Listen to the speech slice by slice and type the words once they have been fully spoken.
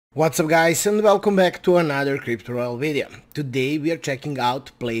What's up guys, and welcome back to another crypto royal video. Today we are checking out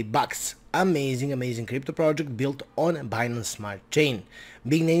Playbux, amazing crypto project built on Binance Smart Chain.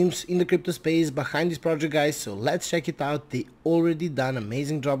 Big names in the crypto space behind this project guys, so let's check it out. They already done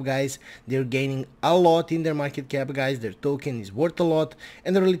amazing job guys. They're gaining a lot in their market cap guys. Their token is worth a lot,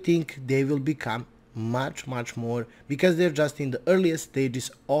 and I really think they will become much more because they're just in the earliest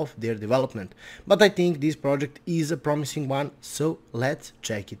stages of their development. But I think this project is a promising one, so let's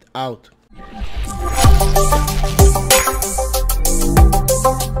check it out.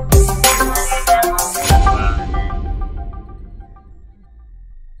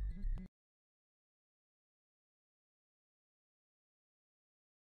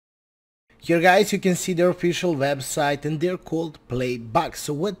 Here guys, you can see their official website, and they're called Playbux.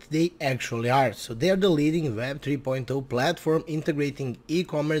 So what they actually are, so they're the leading Web 3.0 platform integrating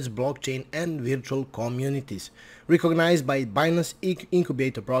e-commerce, blockchain and virtual communities. Recognized by Binance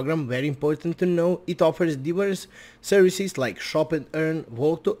Incubator Program, very important to know, it offers diverse services like shop and earn,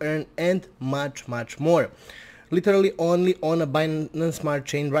 walk to earn and much more. Literally only on a Binance Smart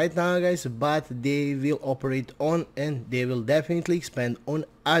Chain right now guys, but they will operate on and they will definitely expand on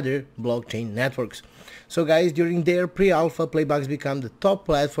other blockchain networks. So guys, during their pre-alpha, Playbux became the top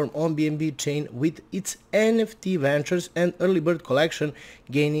platform on BNB chain with its NFT ventures and early bird collection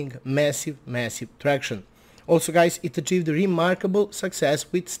gaining massive traction. Also guys, it achieved remarkable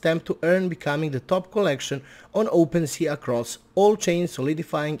success with Stamp to Earn becoming the top collection on OpenSea across all chains,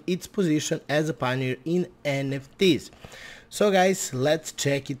 solidifying its position as a pioneer in NFTs. So guys, let's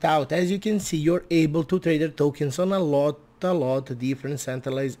check it out. As you can see, you're able to trade their tokens on a lot different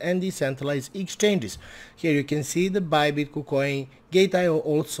centralized and decentralized exchanges. Here you can see the Bybit, KuCoin, Gate.io,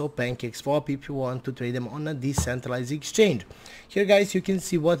 also PancakeSwap if you want to trade them on a decentralized exchange. Here guys, you can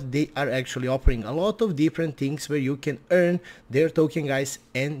see what they are actually offering, a lot of different things where you can earn their token guys,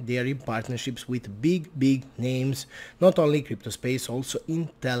 and they are in partnerships with big names, not only crypto space, also in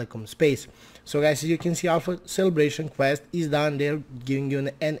telecom space. So guys, as you can see, Alpha Celebration Quest is done. They're giving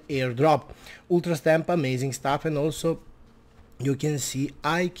you an airdrop. Ultra Stamp, amazing stuff. And also you can see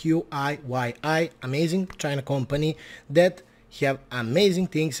IQIYI, amazing China company that have amazing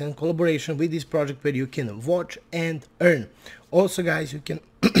things and collaboration with this project where you can watch and earn. Also guys, you can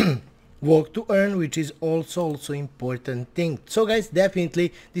walk to earn, which is also important thing. So guys,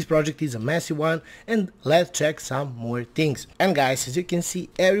 definitely this project is a massive one, and let's check some more things. And guys, as you can see,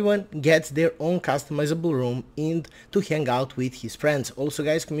 everyone gets their own customizable room and to hang out with his friends. Also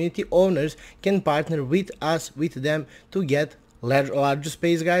guys, community owners can partner with us with them to get larger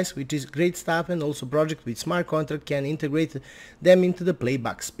space guys, which is great stuff. And also project with smart contract can integrate them into the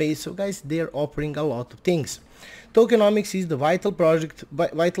Playbux space. So guys, they are offering a lot of things. Tokenomics is the vital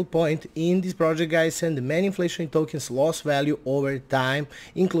point in this project guys, and the many inflation tokens lost value over time,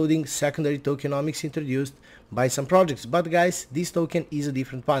 including secondary tokenomics introduced by some projects. But guys, this token is a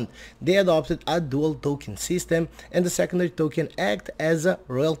different one. They adopted a dual token system, and the secondary token act as a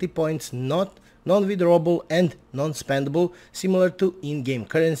royalty points, not non-withdrawable and non-spendable, similar to in-game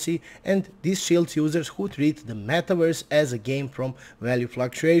currency, and this shields users who treat the metaverse as a game from value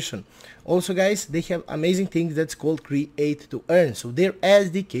fluctuation. Also guys, they have amazing things that's called Create to Earn. So their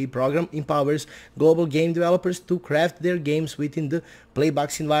SDK program empowers global game developers to craft their games within the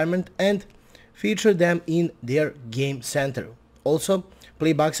Playbux environment and feature them in their game center. Also,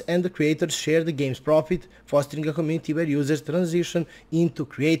 Playbux and the creators share the game's profit, fostering a community where users transition into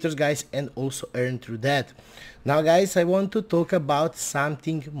creators guys and also earn through that. Now guys, I want to talk about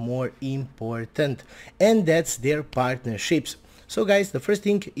something more important, and that's their partnerships. So guys, the first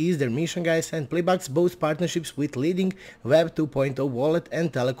thing is their mission guys, and Playbux boasts partnerships with leading Web 2.0 wallet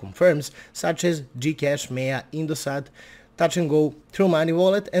and telecom firms such as Gcash, Maya, Indosat, Touch and Go, True Money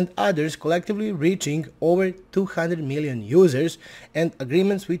Wallet and others, collectively reaching over 200 million users, and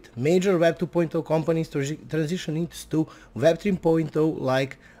agreements with major Web 2.0 companies transitioning to Web 3.0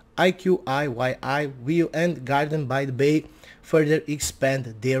 like IQIYI, View and Garden by the Bay further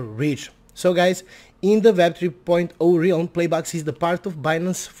expand their reach. So guys, in the Web 3.0 realm, Playbux is the part of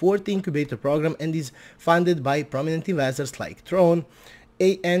Binance 4th Incubator Program and is funded by prominent investors like Tron,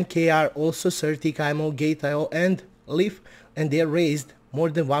 ANKR, also Certic, IMO, Gate.io and Leaf, and they raised more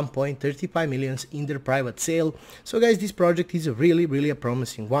than 1.35 million in their private sale. So guys, this project is really a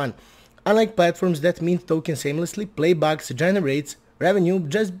promising one. Unlike platforms that mint tokens aimlessly, Playbux generates revenue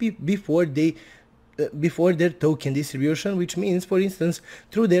just before their token distribution, which means, for instance,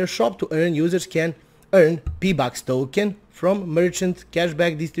 through their shop to earn, users can earn PBUX token from merchant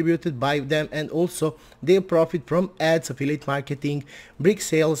cashback distributed by them, and also they profit from ads, affiliate marketing, brick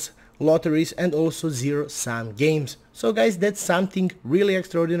sales, lotteries, and also zero-sum games. So guys, that's something really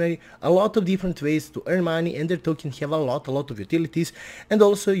extraordinary. A lot of different ways to earn money, and their tokens have a lot of utilities, and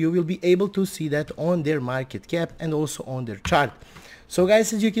also you will be able to see that on their market cap and also on their chart. So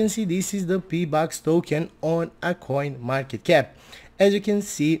guys, as you can see, this is the PBUX token on a coin market cap. As you can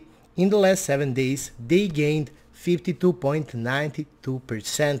see, in the last 7 days, they gained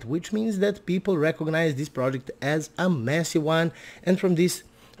 52.92%, which means that people recognize this project as a massive one. And from this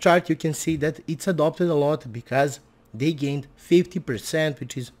chart, you can see that it's adopted a lot because they gained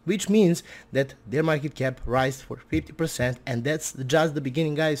 50%, which means that their market cap rise for 50%, and that's just the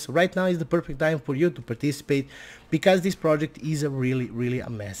beginning, guys. So right now is the perfect time for you to participate because this project is a really a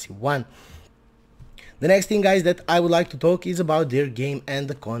massive one. The next thing, guys, that I would like to talk is about their game and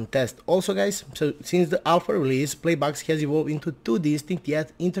the contest. Also, guys, so since the alpha release, Playbux has evolved into two distinct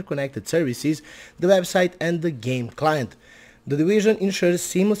yet interconnected services, the website and the game client. The division ensures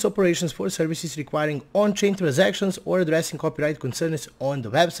seamless operations for services requiring on-chain transactions or addressing copyright concerns on the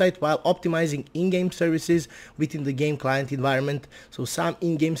website, while optimizing in-game services within the game client environment. So some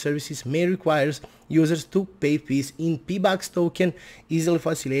in-game services may require users to pay fees in PBUX token, easily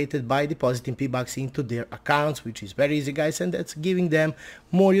facilitated by depositing PBUX into their accounts, which is very easy, guys, and that's giving them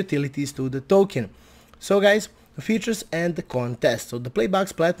more utilities to the token. So guys, the features and the contest. So the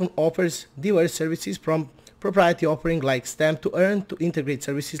Playbux platform offers diverse services, from proprietary offering like Stamp to Earn to integrate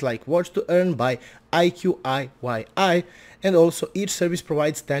services like Watch to Earn by IQIYI, and also each service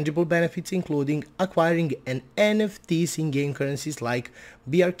provides tangible benefits, including acquiring an NFTs in game currencies like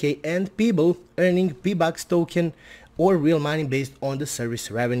BRK and PBUX, earning PBUX token or real money based on the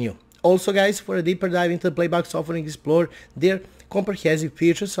service revenue. Also, guys, for a deeper dive into the Playbux offering, explore their comprehensive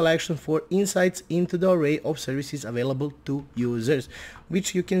feature selection for insights into the array of services available to users,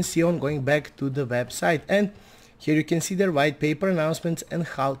 which you can see on going back to the website. And here you can see their white paper announcements and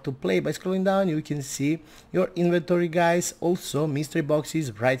how to play. By scrolling down, you can see your inventory, guys, also mystery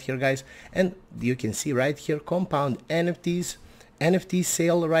boxes right here, guys, and you can see right here compound NFT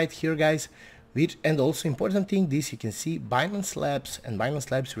sale right here, guys. And also important thing, this you can see Binance Labs, and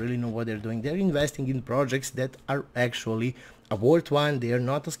Binance Labs really know what they're doing. They're investing in projects that are actually a worth one. They are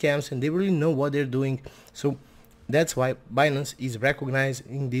not scams, and they really know what they're doing. So that's why Binance is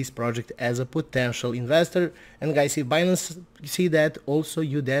recognizing this project as a potential investor. And guys, if Binance see that, also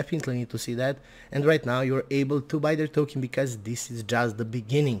you definitely need to see that. And right now you're able to buy their token because this is just the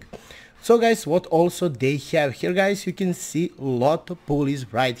beginning. So guys, what also they have here, guys, you can see Lotto Pool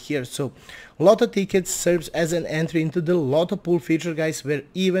is right here. So Lotto tickets serves as an entry into the Lotto Pool feature, guys, where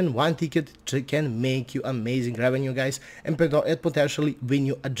even one ticket can make you amazing revenue, guys, and potentially win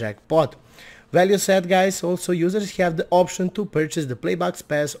you a jackpot. Value set, guys, also users have the option to purchase the Playbux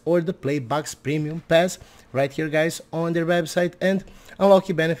Pass or the Playbux Premium Pass right here, guys, on their website, and unlock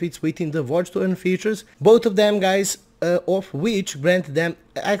benefits within the Watch to Earn features. Both of them, guys, of which grant them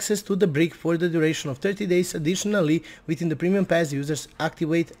access to the brick for the duration of 30 days. Additionally, within the Premium Pass, users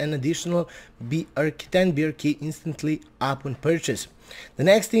activate an additional 10 BRK instantly upon purchase. The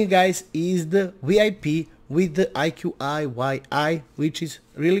next thing, guys, is the VIP with the IQIYI, which is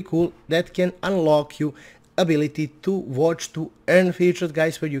really cool, that can unlock you ability to watch to earn features,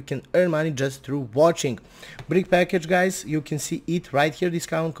 guys, where you can earn money just through watching. Brick package, guys, you can see it right here,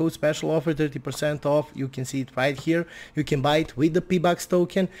 discount code special offer 30% off. You can see it right here. You can buy it with the PBUX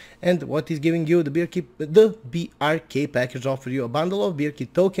token, and what is giving you the BRK package offer you a bundle of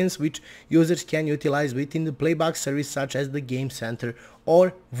BRK tokens which users can utilize within the Playbux service, such as the Game Center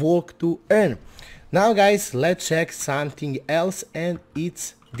or Walk to Earn. Now, guys, let's check something else, and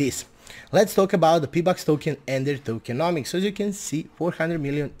it's this. Let's talk about the PBUX token and their tokenomics. So as you can see, 400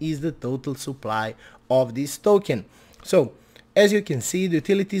 million is the total supply of this token. So as you can see, the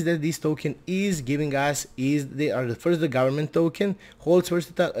utilities that this token is giving us is they are the government token, holds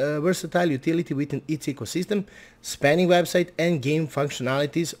versatile utility within its ecosystem, spanning website and game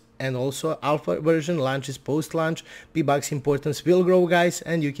functionalities, and also alpha version launches post-launch. PBUX importance will grow, guys,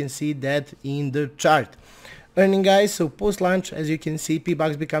 and you can see that in the chart. Earning, guys, so post-launch, as you can see,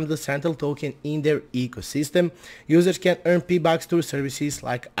 PBUX becomes the central token in their ecosystem. Users can earn PBUX through services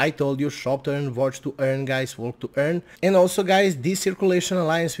like I told you, Shop to Earn, Watch to Earn, guys, Walk to Earn. And also, guys, this circulation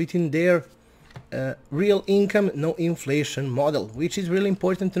alliance within their real income, no inflation model, which is really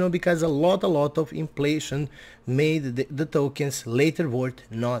important to know because a lot of inflation made the tokens later worth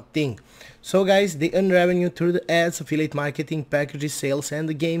nothing. So guys, they earn revenue through the ads, affiliate marketing, packages, sales, and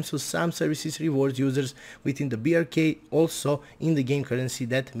the game. So some services rewards users within the BRK, also in the game currency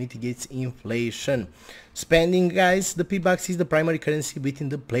that mitigates inflation. Spending, guys, the PBUX is the primary currency within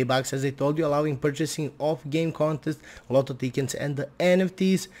the Playbux, as I told you, allowing purchasing of game contests, lotto tickets, and the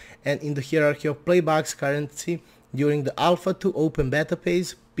NFTs. And in the hierarchy of Playbux currency, during the alpha to open beta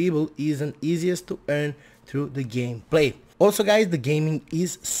phase, people is an easiest to earn through the gameplay. Also guys, the gaming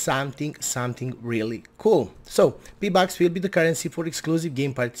is something really cool. So PBUX will be the currency for exclusive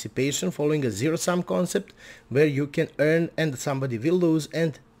game participation, following a zero-sum concept where you can earn and somebody will lose,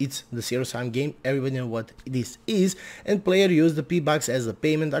 and it's the zero-sum game. Everybody knows what this is, and player use the PBUX as a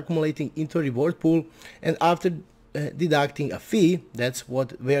payment, accumulating into a reward pool, and after deducting a fee, that's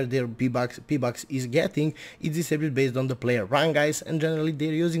where their PBUX is getting, it's distributed based on the player rank, guys, and generally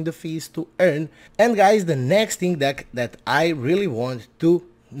they're using the fees to earn. And guys, the next thing that I really want to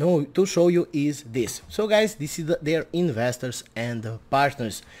show you is this. So guys, this is their investors and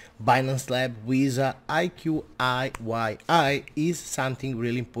partners. Binance Lab, Visa, IQIYI is something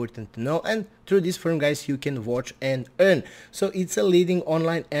really important to know, and through this firm, guys, you can watch and earn. So it's a leading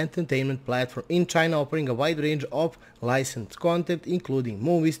online entertainment platform in China, offering a wide range of licensed content, including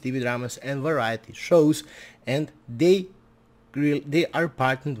movies, TV dramas, and variety shows, and they are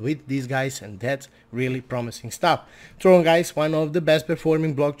partnered with these guys, and that's really promising stuff. Tron, guys, one of the best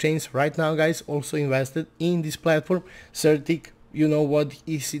performing blockchains right now, guys, also invested in this platform. Certic, you know what,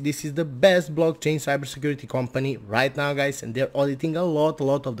 this is the best blockchain cybersecurity company right now, guys, and they're auditing a lot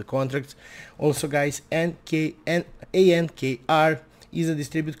of the contracts. Also guys, ANKR is a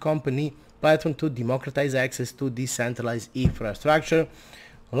distributed company platform to democratize access to decentralized infrastructure.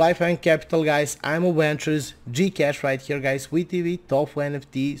 Lifetime Capital, guys, IMO Ventures, Gcash right here, guys, WEB3, Tofu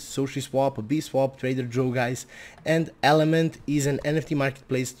NFT, SushiSwap, BSwap, Trader Joe, guys, and Element is an NFT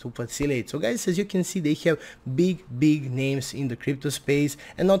marketplace to facilitate. So guys, as you can see, they have big names in the crypto space,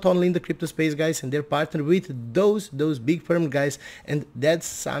 and not only in the crypto space, guys, and they're partnered with those big firms, guys, and that's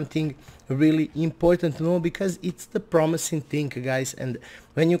something really important to know because it's the promising thing, guys. And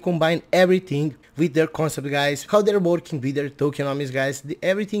when you combine everything with their concept, guys, how they're working with their tokenomics, guys,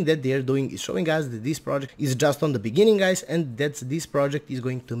 everything that they're doing is showing us that this project is just on the beginning, guys, and this project is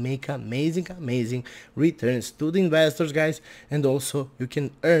going to make amazing returns to the investors, guys. And also you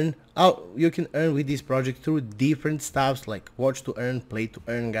can earn with this project through different stuffs like watch to earn, play to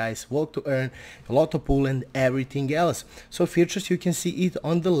earn, guys, walk to earn, lotto pool, and everything else. So features, you can see it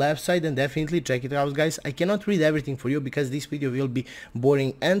on the left side, and definitely check it out, guys. I cannot read everything for you because this video will be boring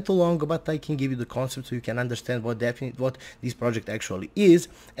and too long, but I can give you the concept so you can understand what this project actually is,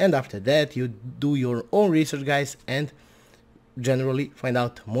 and after that you do your own research, guys, and generally find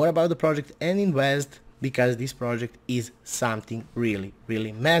out more about the project and invest, because this project is something really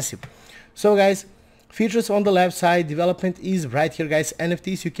massive. So guys, features on the left side, development is right here, guys.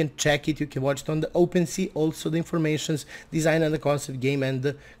 NFTs, you can check it, you can watch it on the OpenSea. Also the informations, design and the concept, game and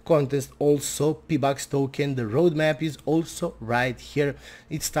the contest, also PBUX token. The roadmap is also right here.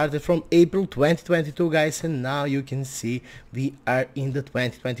 It started from April 2022, guys, and now you can see we are in the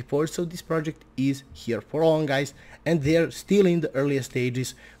 2024. So this project is here for long, guys, and they're still in the earliest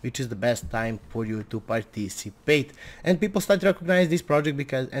stages, which is the best time for you to participate. And people start to recognize this project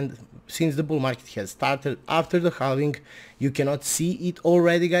because, and since the bull market has started after the halving, you cannot see it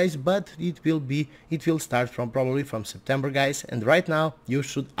already, guys, but it will start from probably from September, guys. And right now you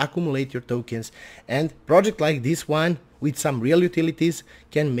should accumulate your tokens, and project like this one with some real utilities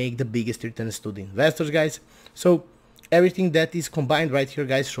can make the biggest returns to the investors, guys. So everything that is combined right here,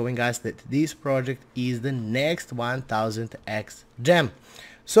 guys, showing us that this project is the next 1000x gem.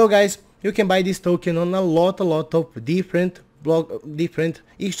 So guys, you can buy this token on a lot of different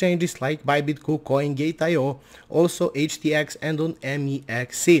exchanges like Bybit, CoinGate.io, also HTX, and on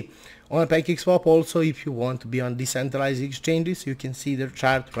MEXC. On PancakeSwap also, if you want to be on decentralized exchanges, you can see their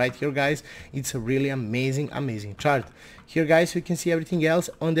chart right here, guys. It's a really amazing chart. Here, guys, you can see everything else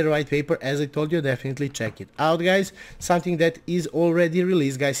on the white paper. As I told you, definitely check it out, guys. Something that is already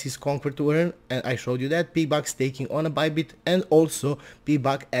released, guys, is Conquer to Earn, and I showed you that. PBUX taking on a Bybit, and also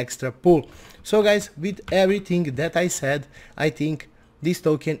PBUX extra pool. So guys, with everything that I said, I think this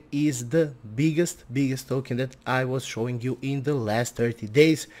token is the biggest token that I was showing you in the last 30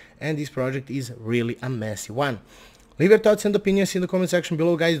 days, and this project is really a messy one. Leave your thoughts and opinions in the comment section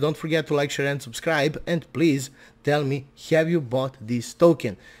below, guys. Don't forget to like, share, and subscribe, and please tell me, have you bought this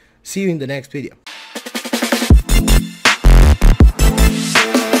token? See you in the next video.